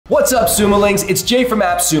What's up, Sumolings? It's Jay from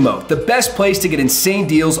AppSumo, the best place to get insane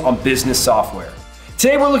deals on business software.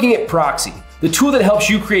 Today we're looking at Proxi, the tool that helps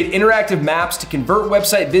you create interactive maps to convert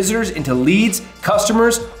website visitors into leads,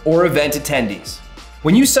 customers, or event attendees.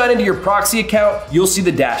 When you sign into your Proxi account, you'll see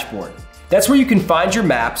the dashboard. That's where you can find your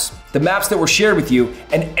maps, the maps that were shared with you,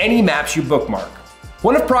 and any maps you bookmark.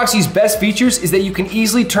 One of Proxi's best features is that you can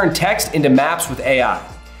easily turn text into maps with AI.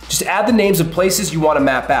 Just add the names of places you want to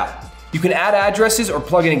map out. You can add addresses or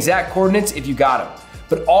plug in exact coordinates if you got them,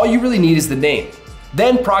 but all you really need is the name.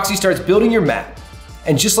 Then Proxi starts building your map.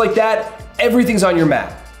 And just like that, everything's on your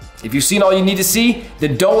map. If you've seen all you need to see,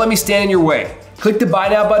 then don't let me stand in your way. Click the Buy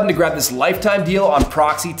Now button to grab this lifetime deal on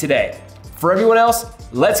Proxi today. For everyone else,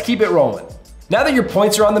 let's keep it rolling. Now that your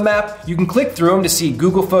points are on the map, you can click through them to see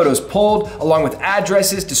Google Photos pulled, along with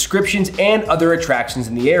addresses, descriptions, and other attractions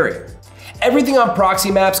in the area. Everything on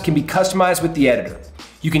Proxi Maps can be customized with the editor.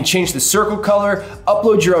 You can change the circle color,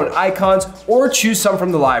 upload your own icons, or choose some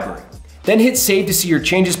from the library. Then hit save to see your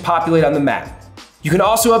changes populate on the map. You can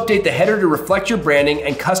also update the header to reflect your branding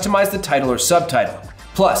and customize the title or subtitle.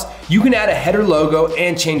 Plus, you can add a header logo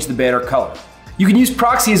and change the banner color. You can use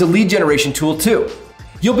Proxi as a lead generation tool too.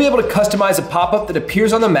 You'll be able to customize a pop-up that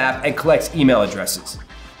appears on the map and collects email addresses.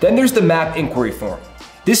 Then there's the map inquiry form.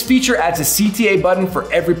 This feature adds a CTA button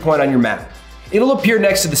for every point on your map. It'll appear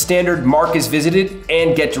next to the standard Mark as Visited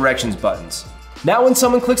and Get Directions buttons. Now when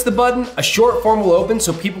someone clicks the button, a short form will open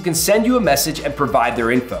so people can send you a message and provide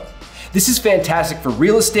their info. This is fantastic for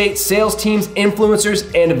real estate, sales teams, influencers,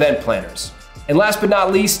 and event planners. And last but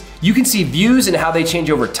not least, you can see views and how they change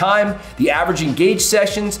over time, the average engaged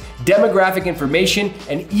sessions, demographic information,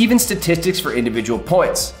 and even statistics for individual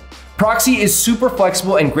points. Proxi is super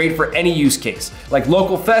flexible and great for any use case, like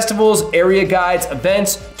local festivals, area guides,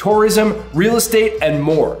 events, tourism, real estate, and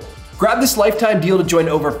more. Grab this lifetime deal to join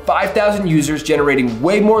over 5,000 users generating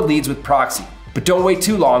way more leads with Proxi. But don't wait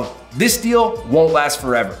too long, this deal won't last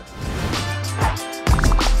forever.